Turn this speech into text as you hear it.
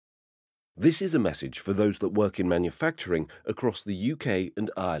This is a message for those that work in manufacturing across the UK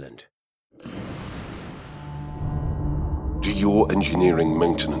and Ireland. Do your engineering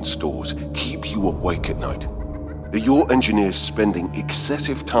maintenance stores keep you awake at night? Are your engineers spending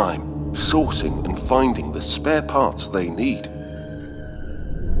excessive time sourcing and finding the spare parts they need?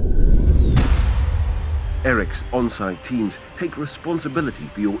 Eric's on-site teams take responsibility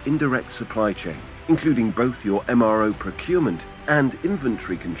for your indirect supply chain, including both your MRO procurement and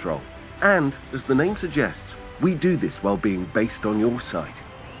inventory control. And, as the name suggests, we do this while being based on your site.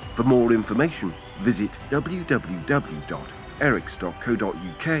 For more information, visit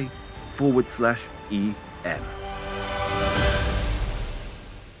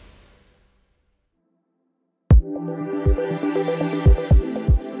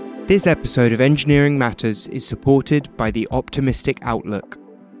This episode of Engineering Matters is supported by The Optimistic Outlook.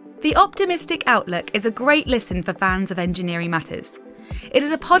 The Optimistic Outlook is a great listen for fans of Engineering Matters. It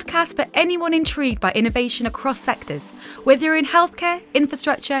is a podcast for anyone intrigued by innovation across sectors, whether you're in healthcare,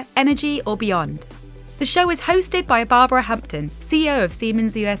 infrastructure, energy or beyond. The show is hosted by Barbara Hampton, CEO of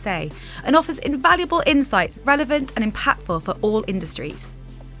Siemens USA, and offers invaluable insights relevant and impactful for all industries.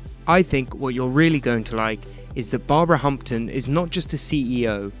 I think what you're really going to like is that Barbara Hampton is not just a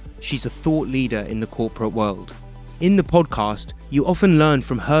CEO, she's a thought leader in the corporate world. In the podcast, you often learn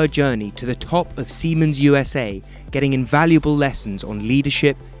from her journey to the top of Siemens USA, getting invaluable lessons on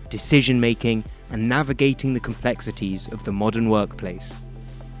leadership, decision-making, and navigating the complexities of the modern workplace.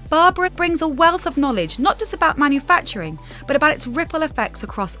 Barbara brings a wealth of knowledge not just about manufacturing, but about its ripple effects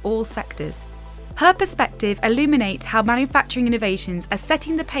across all sectors. Her perspective illuminates how manufacturing innovations are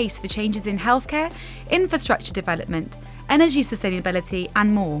setting the pace for changes in healthcare, infrastructure development, energy sustainability,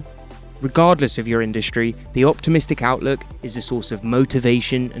 and more. Regardless of your industry, The Optimistic Outlook is a source of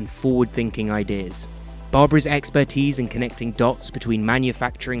motivation and forward-thinking ideas. Barbara's expertise in connecting dots between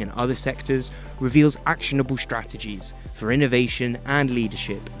manufacturing and other sectors reveals actionable strategies for innovation and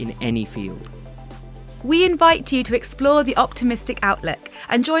leadership in any field. We invite you to explore The Optimistic Outlook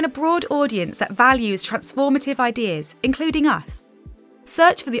and join a broad audience that values transformative ideas, including us.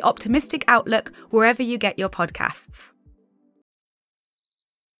 Search for The Optimistic Outlook wherever you get your podcasts.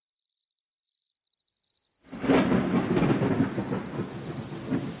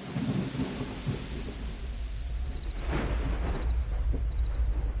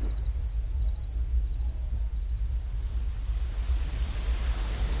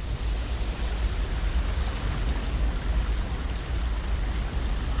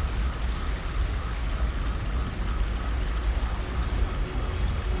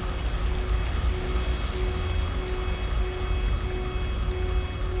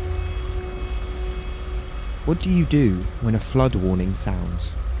 What do you do when a flood warning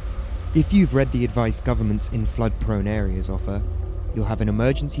sounds? If you've read the advice governments in flood-prone areas offer, you'll have an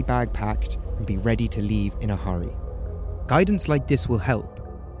emergency bag packed and be ready to leave in a hurry. Guidance like this will help.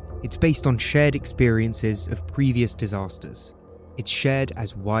 It's based on shared experiences of previous disasters. It's shared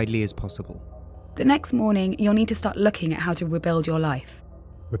as widely as possible. The next morning, you'll need to start looking at how to rebuild your life.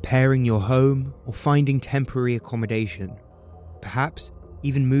 Repairing your home or finding temporary accommodation. Perhaps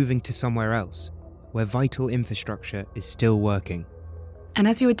even moving to somewhere else, where vital infrastructure is still working. And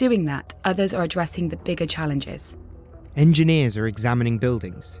as you are doing that, others are addressing the bigger challenges. Engineers are examining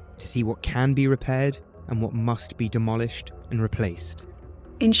buildings to see what can be repaired and what must be demolished and replaced.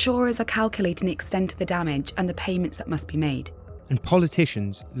 Insurers are calculating the extent of the damage and the payments that must be made. And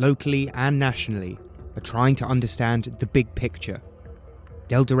politicians, locally and nationally, are trying to understand the big picture.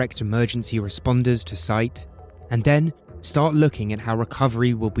 They'll direct emergency responders to site, and then start looking at how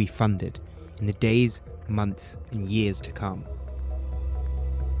recovery will be funded in the days, months, and years to come.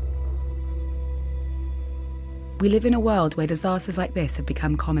 We live in a world where disasters like this have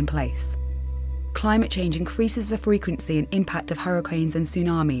become commonplace. Climate change increases the frequency and impact of hurricanes and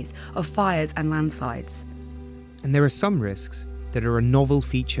tsunamis, of fires and landslides. And there are some risks that are a novel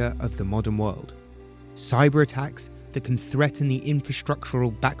feature of the modern world. Cyber attacks that can threaten the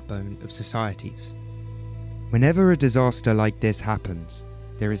infrastructural backbone of societies. Whenever a disaster like this happens,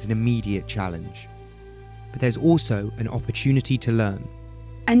 there is an immediate challenge. But there's also an opportunity to learn.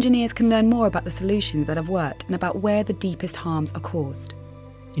 Engineers can learn more about the solutions that have worked and about where the deepest harms are caused.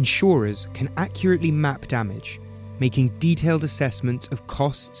 Insurers can accurately map damage, making detailed assessments of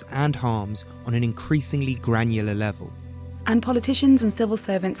costs and harms on an increasingly granular level. And politicians and civil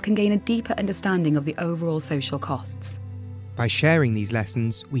servants can gain a deeper understanding of the overall social costs. By sharing these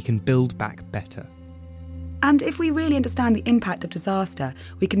lessons, we can build back better. And if we really understand the impact of disaster,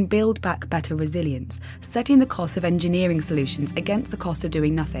 we can build back better resilience, setting the cost of engineering solutions against the cost of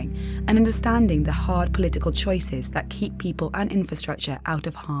doing nothing, and understanding the hard political choices that keep people and infrastructure out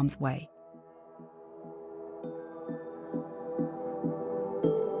of harm's way.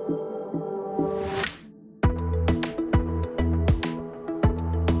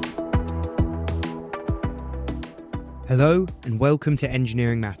 Hello and welcome to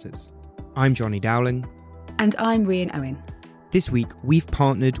Engineering Matters. I'm Johnny Dowling. And I'm Rian Owen. This week we've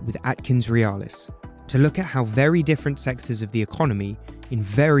partnered with AtkinsRéalis to look at how very different sectors of the economy in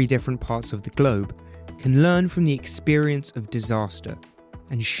very different parts of the globe can learn from the experience of disaster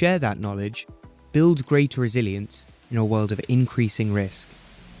and share that knowledge, build greater resilience in a world of increasing risk.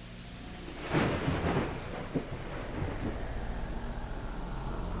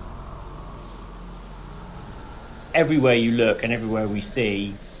 Everywhere you look and everywhere we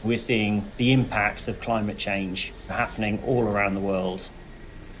see, we're seeing the impacts of climate change happening all around the world.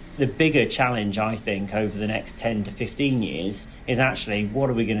 The bigger challenge, I think, over the next 10 to 15 years is actually what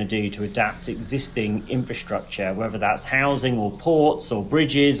are we going to do to adapt existing infrastructure, whether that's housing or ports or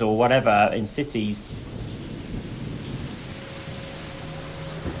bridges or whatever in cities.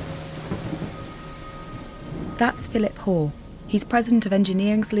 That's Philip Hoare. He's President of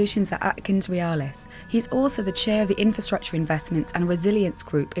Engineering Solutions at AtkinsRéalis. He's also the Chair of the Infrastructure Investments and Resilience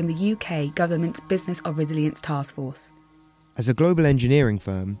Group in the UK Government's Business of Resilience Task Force. As a global engineering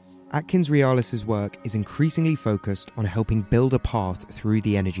firm, AtkinsRéalis' work is increasingly focused on helping build a path through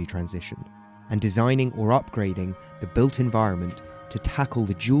the energy transition and designing or upgrading the built environment to tackle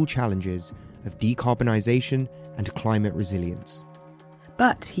the dual challenges of decarbonisation and climate resilience.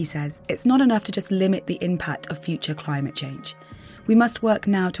 But, he says, it's not enough to just limit the impact of future climate change. We must work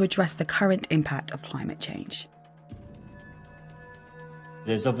now to address the current impact of climate change.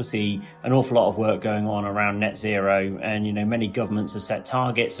 There's obviously an awful lot of work going on around net zero, and many governments have set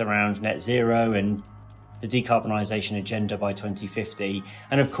targets around net zero and the decarbonisation agenda by 2050.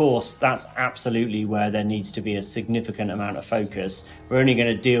 And of course, that's absolutely where there needs to be a significant amount of focus. We're only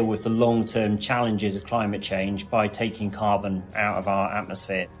going to deal with the long-term challenges of climate change by taking carbon out of our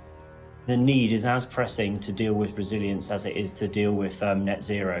atmosphere. The need is as pressing to deal with resilience as it is to deal with net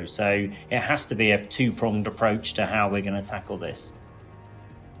zero. So it has to be a two-pronged approach to how we're going to tackle this.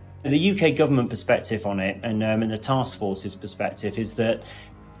 The UK government perspective on it and in the task force's perspective is that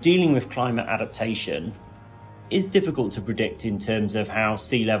dealing with climate adaptation is difficult to predict in terms of how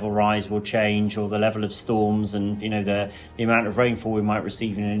sea level rise will change or the level of storms and the amount of rainfall we might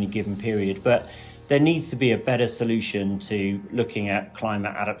receive in any given period. But there needs to be a better solution to looking at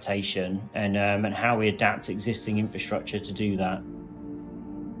climate adaptation and how we adapt existing infrastructure to do that.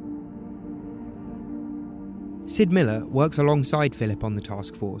 Sid Miller works alongside Philip on the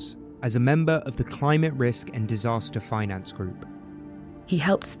task force as a member of the Climate Risk and Disaster Finance Group. He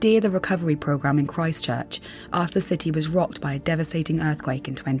helped steer the recovery programme in Christchurch after the city was rocked by a devastating earthquake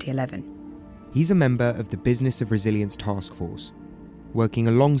in 2011. He's a member of the Business of Resilience Task Force, working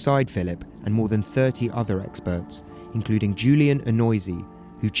alongside Philip and more than 30 other experts, including Julian Anoisi,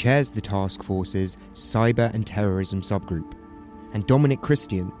 who chairs the task force's Cyber and Terrorism subgroup, and Dominic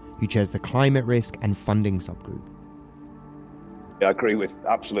Christian, who chairs the Climate Risk and Funding subgroup. I agree with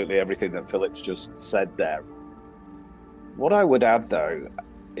absolutely everything that Philip's just said there. What I would add, though,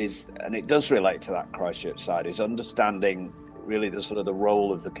 is, and it does relate to that Christchurch side, is understanding really the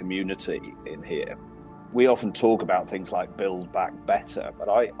role of the community in here. We often talk about things like build back better, but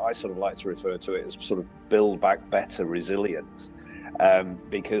I sort of like to refer to it as sort of build back better resilience,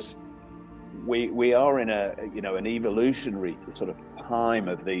 because we are in an evolutionary sort of time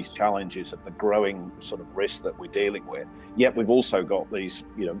of these challenges of the growing sort of risks that we're dealing with. Yet we've also got these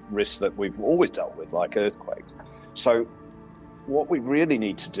risks that we've always dealt with, like earthquakes. So what we really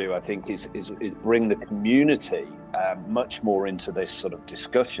need to do, I think, is bring the community much more into this sort of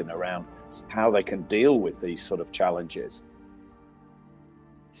discussion around how they can deal with these sort of challenges.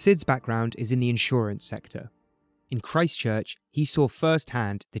 Sid's background is in the insurance sector. In Christchurch, he saw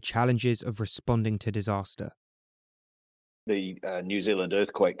firsthand the challenges of responding to disaster. The New Zealand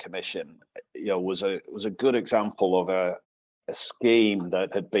Earthquake Commission was a good example of a scheme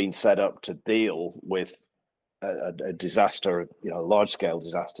that had been set up to deal with a disaster, a large-scale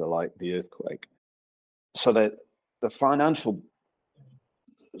disaster like the earthquake. So that the financial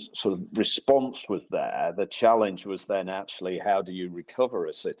sort of response was there. The challenge was then actually how do you recover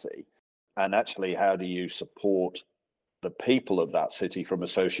a city, and actually how do you support the people of that city from a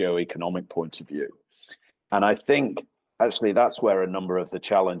socio-economic point of view. And I think actually that's where a number of the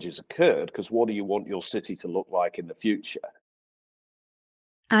challenges occurred, because what do you want your city to look like in the future?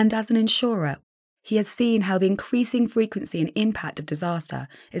 And as an insurer, he has seen how the increasing frequency and impact of disaster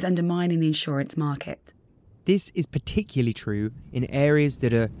is undermining the insurance market. This is particularly true in areas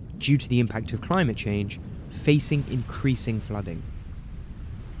that are, due to the impact of climate change, facing increasing flooding.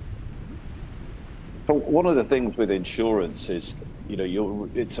 So one of the things with insurance is,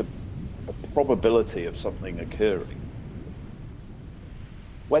 it's a probability of something occurring.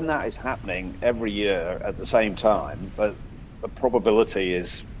 when that is happening every year at the same time, the probability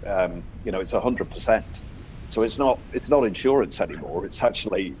is, it's 100%. So it's not insurance anymore. It's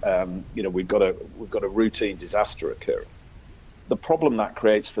actually, we've got a routine disaster occurring. The problem that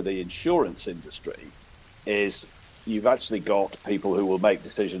creates for the insurance industry is you've actually got people who will make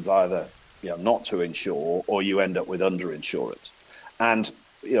decisions either, not to insure, or you end up with underinsurance. And,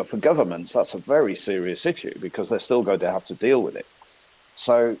 for governments, that's a very serious issue because they're still going to have to deal with it.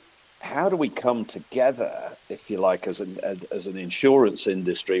 So how do we come together, if you like, as an insurance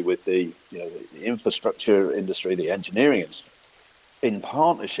industry with the infrastructure industry, the engineering industry, in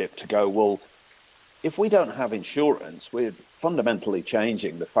partnership to go, well, if we don't have insurance, we're fundamentally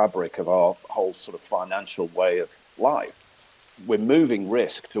changing the fabric of our whole sort of financial way of life. We're moving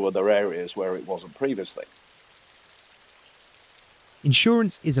risk to other areas where it wasn't previously.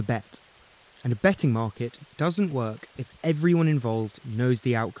 Insurance is a bet, and a betting market doesn't work if everyone involved knows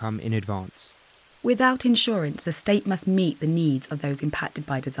the outcome in advance. Without insurance, the state must meet the needs of those impacted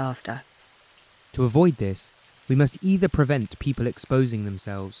by disaster. To avoid this, we must either prevent people exposing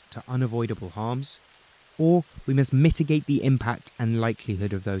themselves to unavoidable harms, or we must mitigate the impact and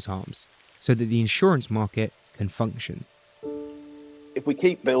likelihood of those harms, so that the insurance market can function. If we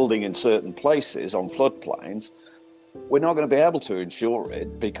keep building in certain places on floodplains, we're not going to be able to insure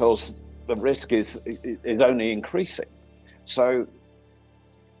it because the risk is only increasing. So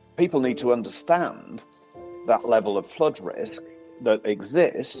people need to understand that level of flood risk that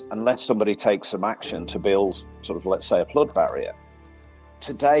exists unless somebody takes some action to build sort of, let's say, a flood barrier.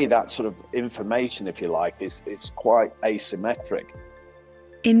 Today, that sort of information, if you like, is quite asymmetric.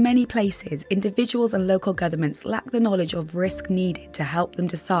 In many places, individuals and local governments lack the knowledge of risk needed to help them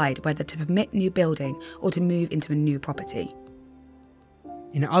decide whether to permit new building or to move into a new property.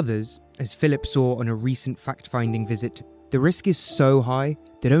 In others, as Philip saw on a recent fact-finding visit, the risk is so high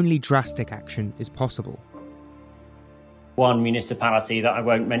that only drastic action is possible. One municipality that I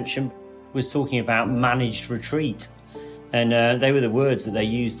won't mention was talking about managed retreat. And they were the words that they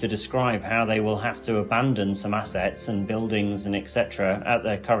used to describe how they will have to abandon some assets and buildings and etc. at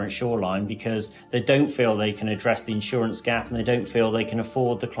their current shoreline because they don't feel they can address the insurance gap and they don't feel they can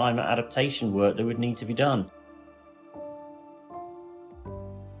afford the climate adaptation work that would need to be done.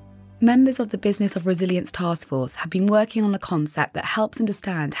 Members of the Business of Resilience Task Force have been working on a concept that helps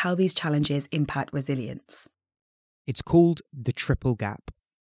understand how these challenges impact resilience. It's called the triple gap.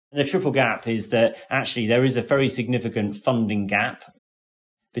 The triple gap is that actually there is a very significant funding gap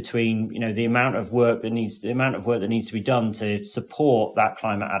between, the amount of work that needs to be done to support that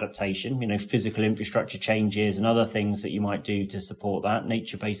climate adaptation, physical infrastructure changes and other things that you might do to support that,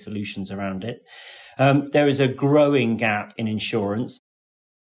 nature-based solutions around it. There is a growing gap in insurance.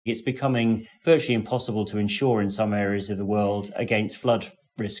 It's becoming virtually impossible to insure in some areas of the world against flood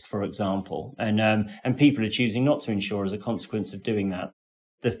risk, for example, and people are choosing not to insure as a consequence of doing that.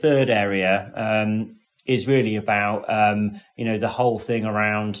 The third area is really about, the whole thing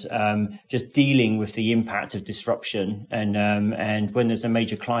around just dealing with the impact of disruption and when there's a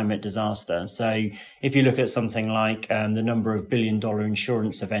major climate disaster. So if you look at something like the number of billion-dollar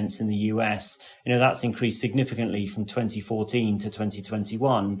insurance events in the US, that's increased significantly from 2014 to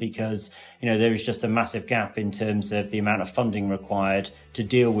 2021 because, there is just a massive gap in terms of the amount of funding required to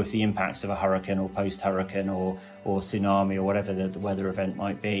deal with the impacts of a hurricane or post-hurricane or tsunami or whatever the weather event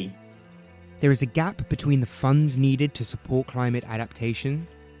might be. There is a gap between the funds needed to support climate adaptation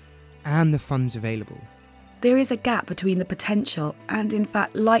and the funds available. There is a gap between the potential and, in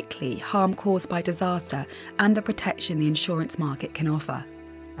fact, likely harm caused by disaster and the protection the insurance market can offer.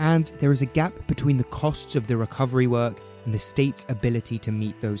 And there is a gap between the costs of the recovery work and the state's ability to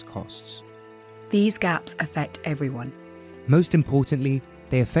meet those costs. These gaps affect everyone. Most importantly,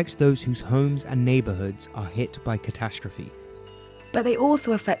 they affect those whose homes and neighbourhoods are hit by catastrophe. But they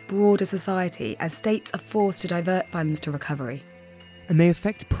also affect broader society as states are forced to divert funds to recovery. And they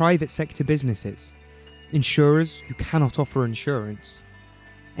affect private sector businesses, insurers who cannot offer insurance,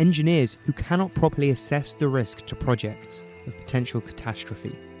 engineers who cannot properly assess the risk to projects of potential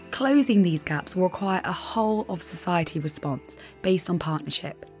catastrophe. Closing these gaps will require a whole of society response based on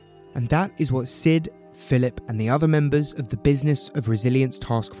partnership. And that is what Sid, Philip and the other members of the Business of Resilience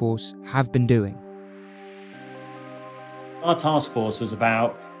Task Force have been doing. Our task force was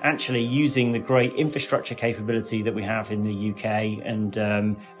about actually using the great infrastructure capability that we have in the UK and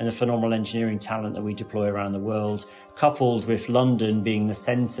the phenomenal engineering talent that we deploy around the world, coupled with London being the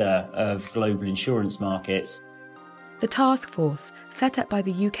centre of global insurance markets. The task force, set up by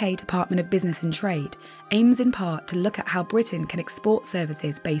the UK Department of Business and Trade, aims in part to look at how Britain can export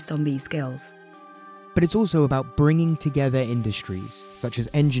services based on these skills. But it's also about bringing together industries, such as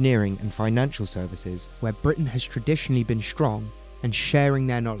engineering and financial services, where Britain has traditionally been strong, and sharing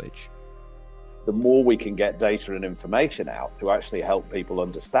their knowledge. The more we can get data and information out to actually help people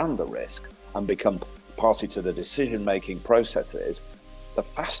understand the risk and become party to the decision-making processes, the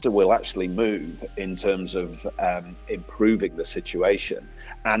faster we'll actually move in terms of improving the situation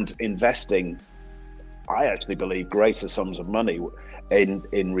and investing, I actually believe, greater sums of money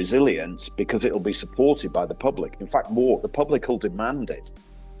in resilience, because it'll be supported by the public. In fact, the public will demand it.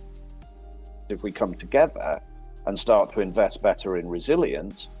 If we come together and start to invest better in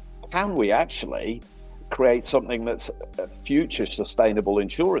resilience, can we actually create something that's a future sustainable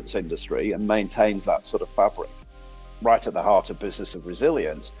insurance industry and maintains that sort of fabric? Right at the heart of Business of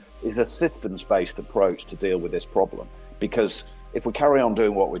Resilience is a systems-based approach to deal with this problem. Because if we carry on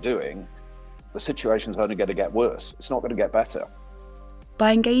doing what we're doing, the situation's only going to get worse. It's not going to get better.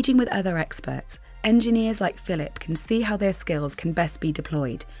 By engaging with other experts, engineers like Philip can see how their skills can best be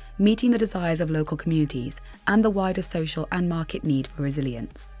deployed, meeting the desires of local communities and the wider social and market need for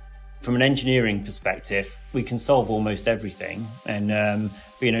resilience. From an engineering perspective, we can solve almost everything, and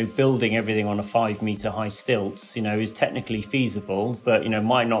building everything on a 5-metre high stilts, is technically feasible, but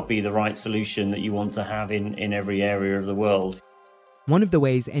might not be the right solution that you want to have in every area of the world. One of the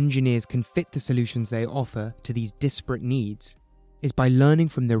ways engineers can fit the solutions they offer to these disparate needs is by learning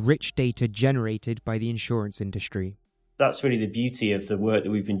from the rich data generated by the insurance industry. That's really the beauty of the work that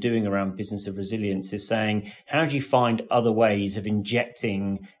we've been doing around Business of Resilience, is saying, how do you find other ways of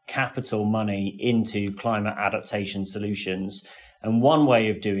injecting capital money into climate adaptation solutions? And one way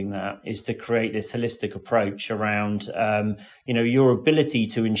of doing that is to create this holistic approach around, your ability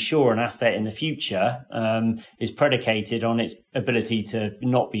to insure an asset in the future is predicated on its ability to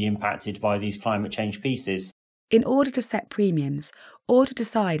not be impacted by these climate change pieces. In order to set premiums, or to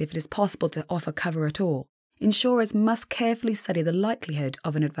decide if it is possible to offer cover at all, insurers must carefully study the likelihood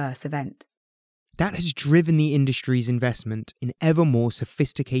of an adverse event. That has driven the industry's investment in ever more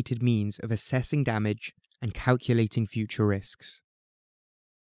sophisticated means of assessing damage and calculating future risks.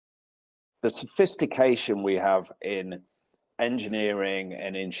 The sophistication we have in engineering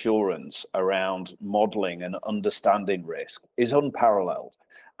and insurance around modelling and understanding risk is unparalleled,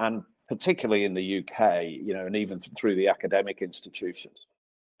 and particularly in the UK, and even through the academic institutions.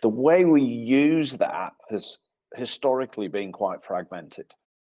 The way we use that has historically been quite fragmented.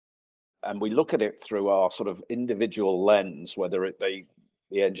 And we look at it through our sort of individual lens, whether it be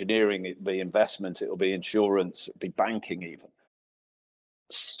the engineering, it be investment, it'll be insurance, it'll be banking even.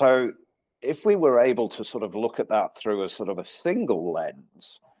 So if we were able to sort of look at that through a sort of a single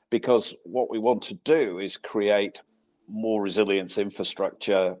lens, because what we want to do is create more resilience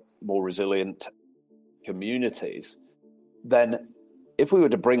infrastructure, more resilient communities, then if we were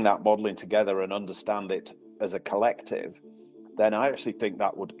to bring that modelling together and understand it as a collective, then I actually think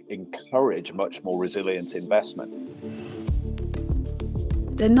that would encourage much more resilient investment.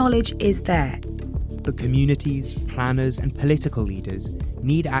 The knowledge is there. But communities, planners and political leaders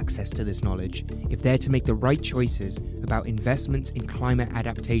need access to this knowledge if they're to make the right choices about investments in climate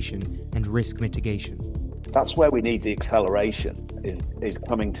adaptation and risk mitigation. That's where we need the acceleration, is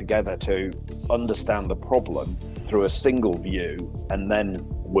coming together to understand the problem through a single view and then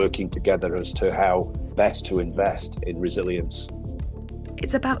working together as to how best to invest in resilience.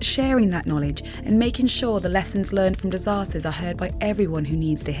 It's about sharing that knowledge and making sure the lessons learned from disasters are heard by everyone who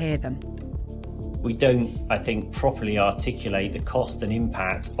needs to hear them. We don't, I think, properly articulate the cost and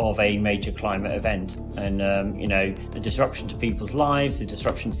impact of a major climate event. And, the disruption to people's lives, the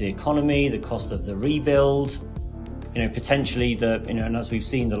disruption to the economy, the cost of the rebuild, potentially and as we've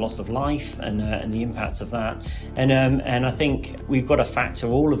seen, the loss of life and the impact of that. And I think we've got to factor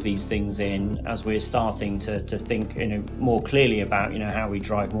all of these things in as we're starting to think, more clearly about, how we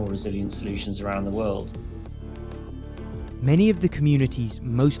drive more resilient solutions around the world. Many of the communities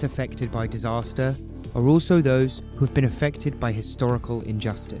most affected by disaster are also those who have been affected by historical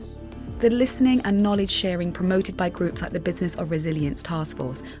injustice. The listening and knowledge sharing promoted by groups like the Business of Resilience Task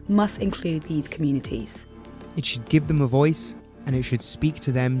Force must include these communities. It should give them a voice, and it should speak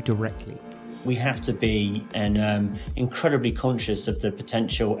to them directly. We have to be incredibly conscious of the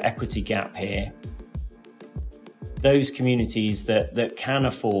potential equity gap here. Those communities that can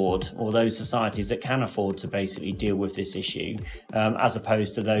afford, or those societies that can afford to basically deal with this issue, as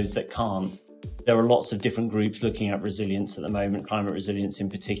opposed to those that can't. There are lots of different groups looking at resilience at the moment, climate resilience in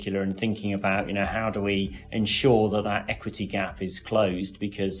particular, and thinking about, how do we ensure that equity gap is closed?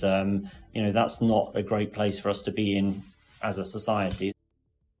 Because, that's not a great place for us to be in as a society.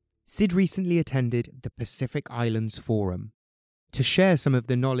 Sid recently attended the Pacific Islands Forum. to share some of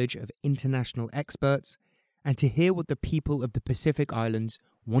the knowledge of international experts, and to hear what the people of the Pacific Islands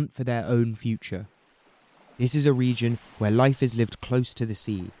want for their own future. This is a region where life is lived close to the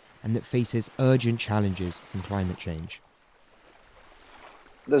sea and that faces urgent challenges from climate change.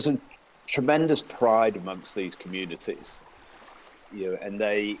 There's a tremendous pride amongst these communities, and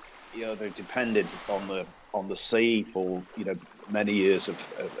they're dependent on the sea for many years of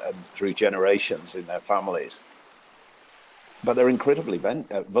through generations in their families. But they're incredibly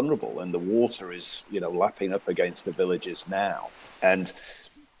vulnerable, and the water is lapping up against the villages now. And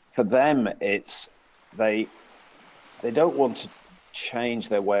for them, it's they don't want to change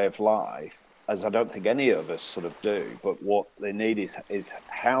their way of life, as I don't think any of us sort of do. But what they need is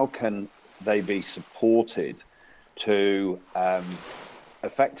how can they be supported to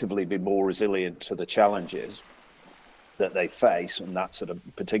effectively be more resilient to the challenges that they face, and that's sort of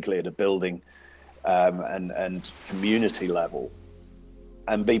particularly at a building and community level,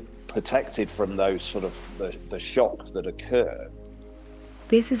 and be protected from those sort of the shocks that occur.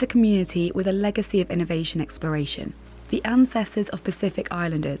 This is a community with a legacy of innovation exploration. The ancestors of Pacific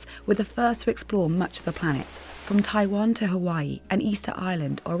Islanders were the first to explore much of the planet, from Taiwan to Hawaii and Easter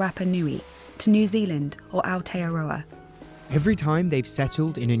Island or Rapa Nui, to New Zealand or Aotearoa. Every time they've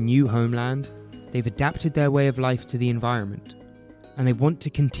settled in a new homeland, they've adapted their way of life to the environment, and they want to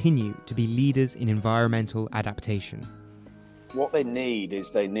continue to be leaders in environmental adaptation. What they need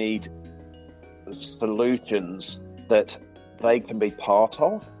solutions that they can be part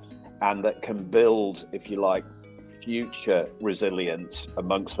of and that can build, if you like, future resilience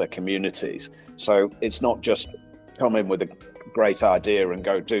amongst their communities. So it's not just come in with a great idea and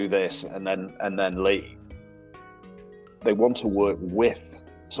go do this and then leave. They want to work with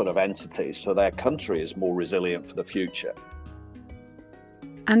sort of entities so their country is more resilient for the future.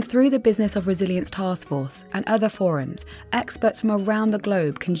 And through the Business of Resilience Task Force and other forums, experts from around the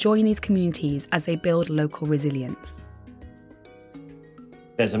globe can join these communities as they build local resilience.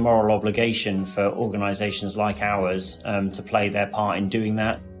 There's a moral obligation for organisations like ours to play their part in doing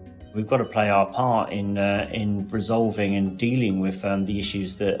that. We've got to play our part in resolving and dealing with the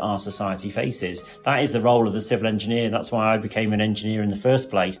issues that our society faces. That is the role of the civil engineer. That's why I became an engineer in the first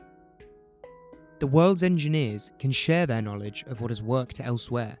place. The world's engineers can share their knowledge of what has worked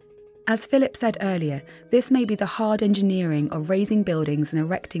elsewhere. As Philip said earlier, this may be the hard engineering of raising buildings and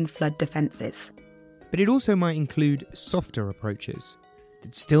erecting flood defences. But it also might include softer approaches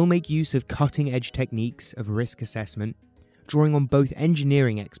that still make use of cutting-edge techniques of risk assessment, drawing on both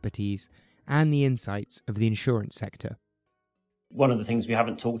engineering expertise and the insights of the insurance sector. One of the things we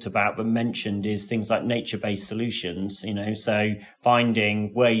haven't talked about but mentioned is things like nature-based solutions, so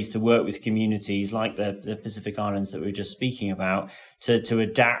finding ways to work with communities like the Pacific Islands that we were just speaking about to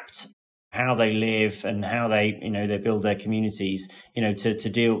adapt how they live and how they build their communities,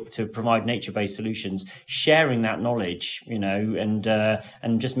 to provide nature-based solutions, sharing that knowledge,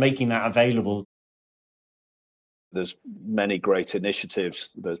 and just making that available. There's many great initiatives,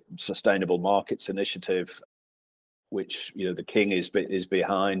 the Sustainable Markets Initiative, which the King is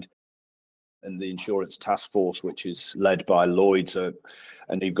behind, and the Insurance Task Force, which is led by Lloyd's,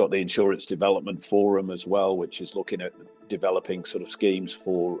 and you've got the Insurance Development Forum as well, which is looking at developing sort of schemes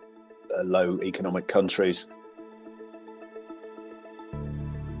for low economic countries.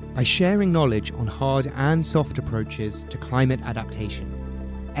 By sharing knowledge on hard and soft approaches to climate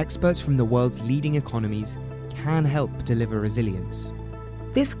adaptation, experts from the world's leading economies can help deliver resilience.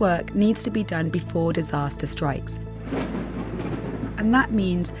 This work needs to be done before disaster strikes. And that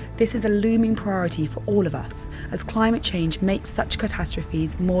means this is a looming priority for all of us as climate change makes such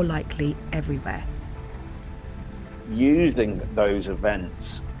catastrophes more likely everywhere. Using those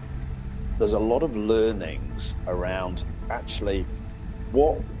events, there's a lot of learnings around actually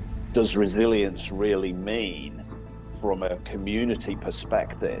what does resilience really mean from a community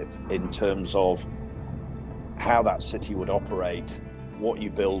perspective in terms of how that city would operate, what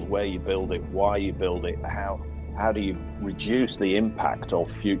you build, where you build it, why you build it, how do you reduce the impact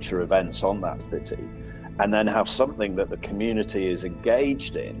of future events on that city, and then have something that the community is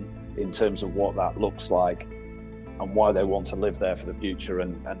engaged in terms of what that looks like and why they want to live there for the future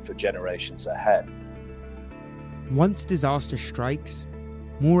and for generations ahead. Once disaster strikes,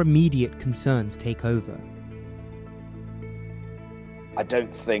 more immediate concerns take over. I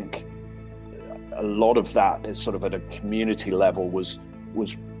don't think a lot of that is sort of at a community level was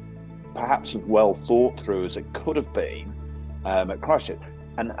perhaps as well thought through as it could have been at Christchurch.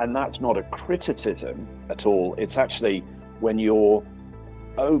 And that's not a criticism at all. It's actually when you're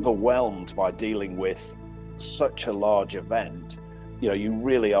overwhelmed by dealing with such a large event, you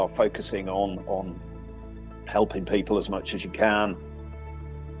really are focusing on helping people as much as you can.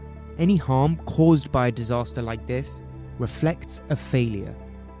 Any harm caused by a disaster like this reflects a failure.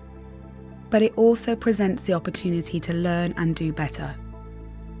 But it also presents the opportunity to learn and do better.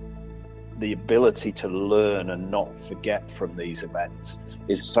 The ability to learn and not forget from these events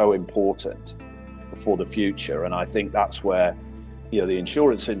is so important for the future. And I think that's where, the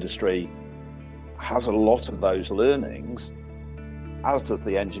insurance industry has a lot of those learnings, as does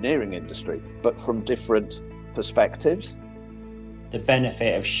the engineering industry, but from different perspectives. The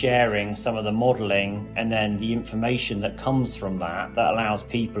benefit of sharing some of the modelling and then the information that comes from that allows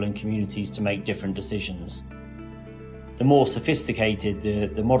people and communities to make different decisions. The more sophisticated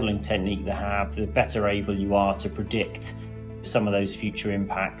the modelling technique they have, the better able you are to predict some of those future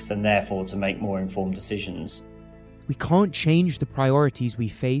impacts and therefore to make more informed decisions. We can't change the priorities we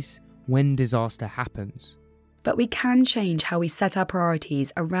face when disaster happens. But we can change how we set our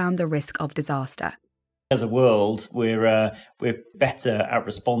priorities around the risk of disaster. As a world, we're better at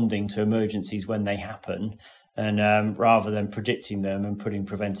responding to emergencies when they happen, and rather than predicting them and putting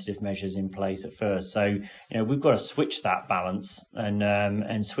preventative measures in place at first. So, we've got to switch that balance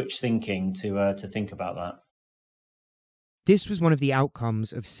and switch thinking to think about that. This was one of the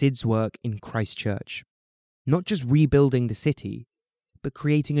outcomes of Sid's work in Christchurch. Not just rebuilding the city, but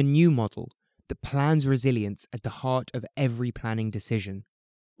creating a new model that plans resilience at the heart of every planning decision.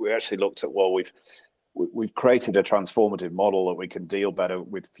 We actually looked at, we've created a transformative model that we can deal better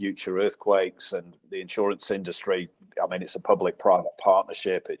with future earthquakes, and the insurance industry, it's a public-private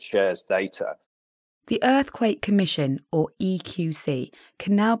partnership, it shares data. The Earthquake Commission, or EQC,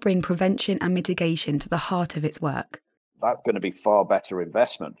 can now bring prevention and mitigation to the heart of its work. That's going to be far better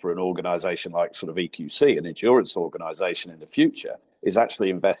investment for an organisation like sort of EQC, an insurance organisation in the future, is actually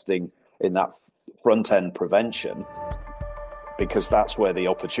investing in that front-end prevention, because that's where the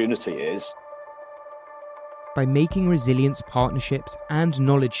opportunity is. By making resilience partnerships and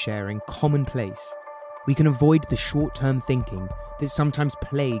knowledge sharing commonplace, we can avoid the short-term thinking that sometimes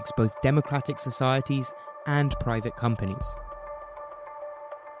plagues both democratic societies and private companies.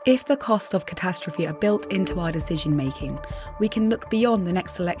 If the costs of catastrophe are built into our decision-making, we can look beyond the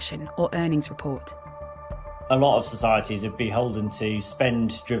next election or earnings report. A lot of societies are beholden to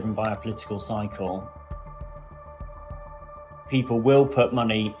spend driven by a political cycle. People will put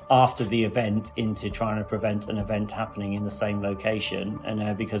money after the event into trying to prevent an event happening in the same location,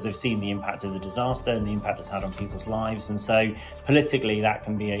 and because they've seen the impact of the disaster and the impact it's had on people's lives. And so politically that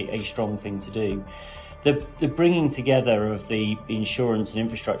can be a strong thing to do. The bringing together of the insurance and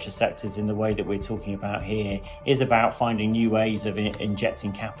infrastructure sectors in the way that we're talking about here is about finding new ways of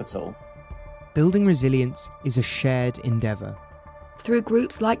injecting capital. Building resilience is a shared endeavour. Through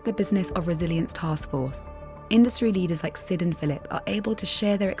groups like the Business of Resilience Task Force, industry leaders like Sid and Philip are able to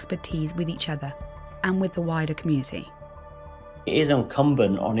share their expertise with each other and with the wider community. It is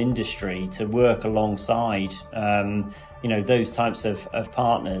incumbent on industry to work alongside those types of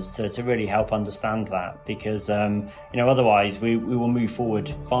partners to really help understand that, because otherwise we will move forward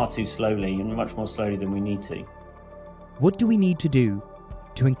far too slowly, and much more slowly than we need to. What do we need to do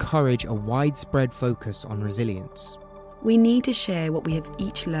to encourage a widespread focus on resilience? We need to share what we have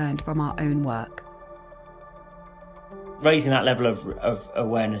each learned from our own work. Raising that level of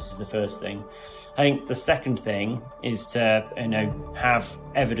awareness is the first thing. I think the second thing is to have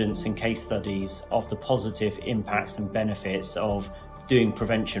evidence and case studies of the positive impacts and benefits of doing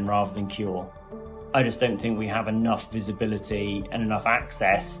prevention rather than cure. I just don't think we have enough visibility and enough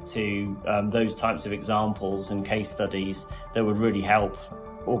access to those types of examples and case studies that would really help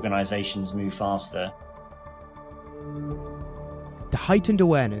organisations move faster. The heightened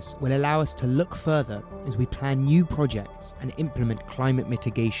awareness will allow us to look further as we plan new projects and implement climate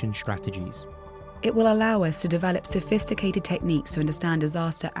mitigation strategies. It will allow us to develop sophisticated techniques to understand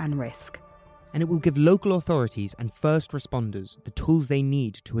disaster and risk. And it will give local authorities and first responders the tools they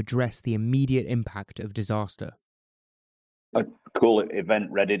need to address the immediate impact of disaster. I call it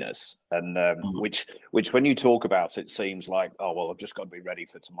event readiness, and which when you talk about it seems like, oh, well, I've just got to be ready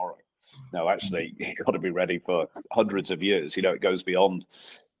for tomorrow. No, actually, you've got to be ready for hundreds of years. It goes beyond,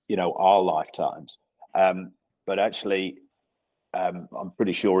 our lifetimes. But actually, I'm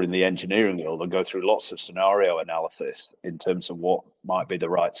pretty sure in the engineering world, they'll go through lots of scenario analysis in terms of what might be the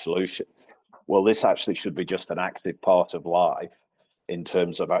right solution. Well, this actually should be just an active part of life in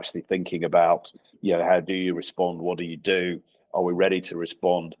terms of actually thinking about, how do you respond? What do you do? Are we ready to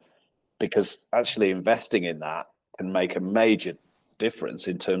respond? Because actually investing in that can make a major difference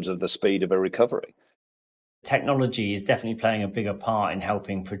in terms of the speed of a recovery. Technology is definitely playing a bigger part in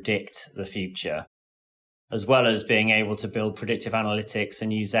helping predict the future. as well as being able to build predictive analytics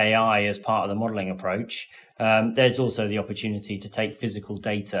and use AI as part of the modelling approach, there's also the opportunity to take physical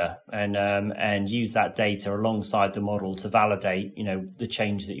data and use that data alongside the model to validate, the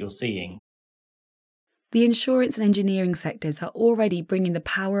change that you're seeing. The insurance and engineering sectors are already bringing the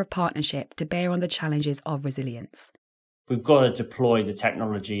power of partnership to bear on the challenges of resilience. We've got to deploy the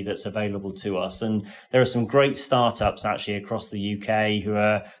technology that's available to us. And there are some great startups actually across the UK who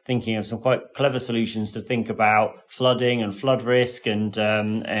are thinking of some quite clever solutions to think about flooding and flood risk. And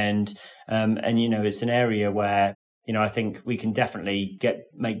it's an area where, I think we can definitely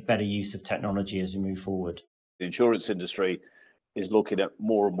make better use of technology as we move forward. The insurance industry is looking at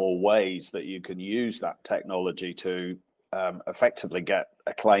more and more ways that you can use that technology to effectively get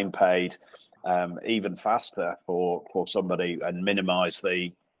a claim paid even faster for somebody and minimize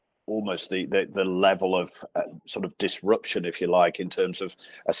the level of sort of disruption, if you like, in terms of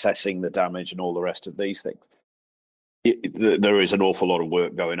assessing the damage and all the rest of these things. There is an awful lot of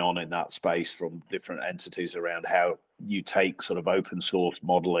work going on in that space from different entities around how you take sort of open source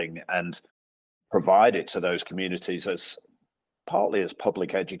modeling and provide it to those communities as partly as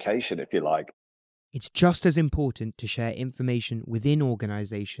public education, if you like. It's just as important to share information within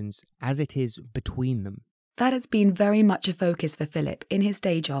organisations as it is between them. That has been very much a focus for Philip in his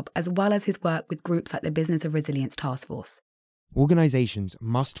day job, as well as his work with groups like the Business of Resilience Task Force. Organisations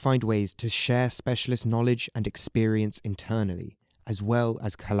must find ways to share specialist knowledge and experience internally, as well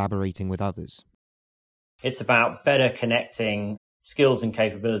as collaborating with others. It's about better connecting skills and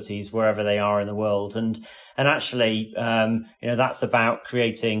capabilities wherever they are in the world. And actually, that's about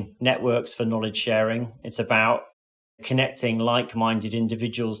creating networks for knowledge sharing. It's about connecting like-minded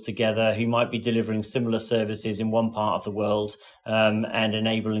individuals together who might be delivering similar services in one part of the world, and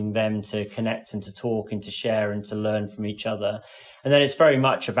enabling them to connect and to talk and to share and to learn from each other. And then it's very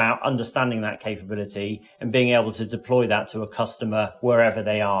much about understanding that capability and being able to deploy that to a customer wherever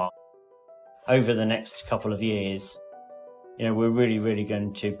they are. Over the next couple of years, we're really, really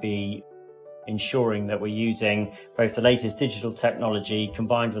going to be ensuring that we're using both the latest digital technology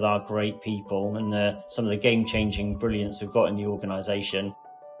combined with our great people and some of the game-changing brilliance we've got in the organisation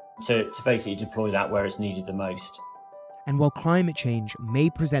to basically deploy that where it's needed the most. And while climate change may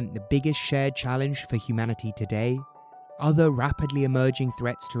present the biggest shared challenge for humanity today, other rapidly emerging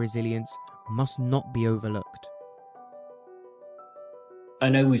threats to resilience must not be overlooked. I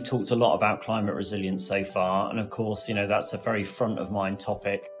know we've talked a lot about climate resilience so far, and of course, that's a very front of mind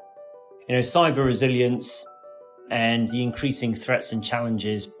topic. Cyber resilience and the increasing threats and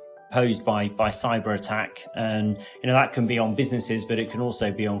challenges posed by cyber attack, and that can be on businesses, but it can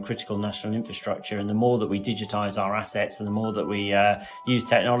also be on critical national infrastructure. And the more that we digitize our assets and the more that we use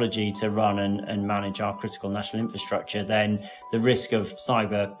technology to run and manage our critical national infrastructure, then the risk of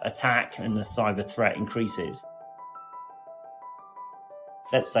cyber attack and the cyber threat increases.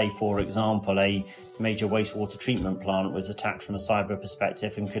 Let's say, for example, a major wastewater treatment plant was attacked from a cyber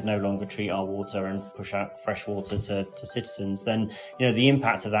perspective and could no longer treat our water and push out fresh water to citizens, then, the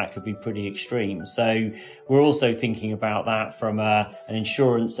impact of that could be pretty extreme. So we're also thinking about that from an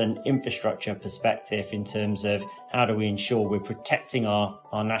insurance and infrastructure perspective in terms of how do we ensure we're protecting our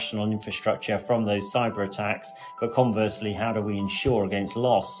national infrastructure from those cyber attacks, but conversely, how do we insure against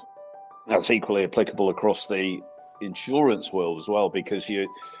loss? That's equally applicable across the insurance world as well, because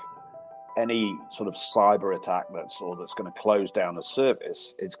any sort of cyber attack that's going to close down a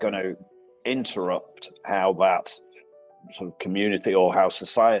service, it's going to interrupt how that sort of community or how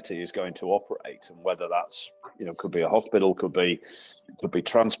society is going to operate, and whether that's could be a hospital, could be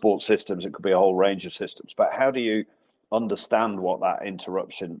transport systems, it could be a whole range of systems. But how do you understand what that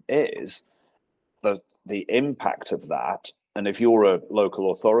interruption is, the impact of that, and if you're a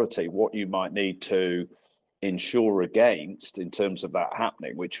local authority, what you might need to insure against in terms of that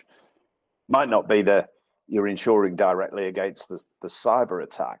happening, which might not be you're insuring directly against the cyber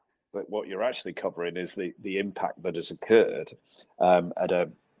attack, but what you're actually covering is the impact that has occurred at a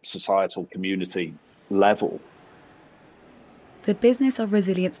societal community level. The Business of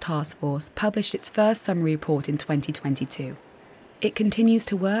Resilience Task Force published its first summary report in 2022. It continues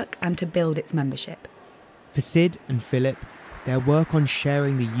to work and to build its membership. For Sid and Philip, their work on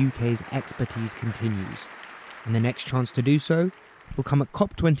sharing the UK's expertise continues, and the next chance to do so will come at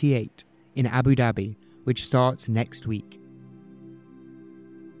COP28 in Abu Dhabi, which starts next week.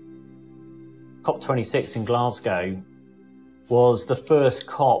 COP26 in Glasgow was the first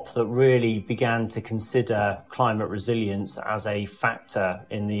COP that really began to consider climate resilience as a factor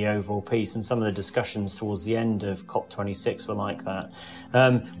in the overall piece. And some of the discussions towards the end of COP26 were like that.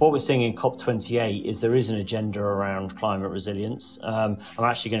 What we're seeing in COP28 is there is an agenda around climate resilience. I'm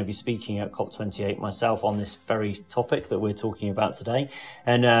actually going to be speaking at COP28 myself on this very topic that we're talking about today.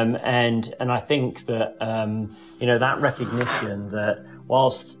 And I think that, that recognition that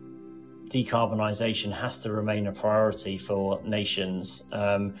whilst decarbonisation has to remain a priority for nations,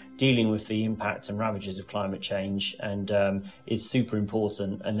 dealing with the impact and ravages of climate change is super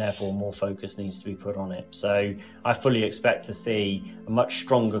important, and therefore more focus needs to be put on it. So I fully expect to see a much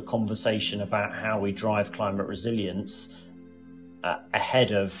stronger conversation about how we drive climate resilience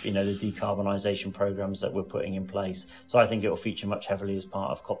ahead of the decarbonisation programmes that we're putting in place. So I think it will feature much heavily as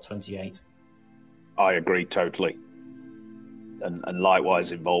part of COP28. I agree totally. And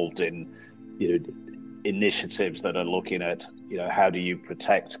likewise involved in initiatives that are looking at how do you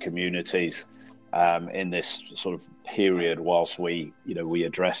protect communities in this sort of period whilst we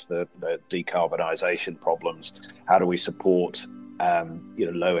address the decarbonisation problems. How do we support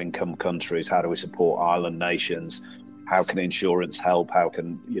low income countries? How do we support island nations? How can insurance help? How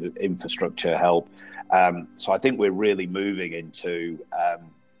can infrastructure help? So I think we're really moving into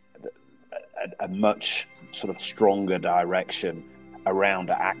a much sort of stronger direction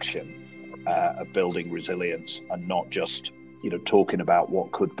around action of building resilience, and not just talking about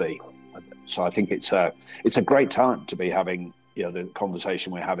what could be. So I think it's a great time to be having the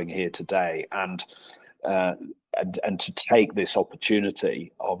conversation we're having here today, and to take this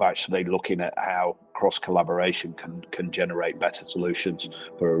opportunity of actually looking at how cross collaboration can generate better solutions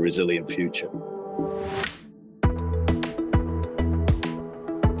for a resilient future.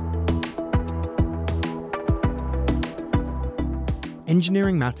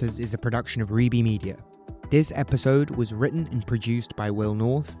 Engineering Matters is a production of Reby Media. This episode was written and produced by Will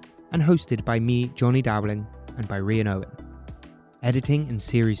North and hosted by me, Johnny Dowling, and by Rhian Owen. Editing and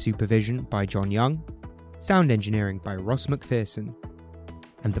series supervision by John Young. Sound engineering by Ross McPherson.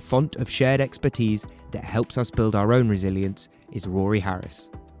 And the font of shared expertise that helps us build our own resilience is Rory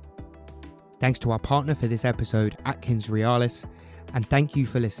Harris. Thanks to our partner for this episode, Atkins Realis, and thank you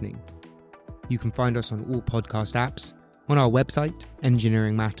for listening. You can find us on all podcast apps, on our website,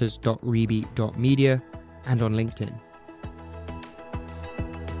 engineeringmatters.reby.media, and on LinkedIn.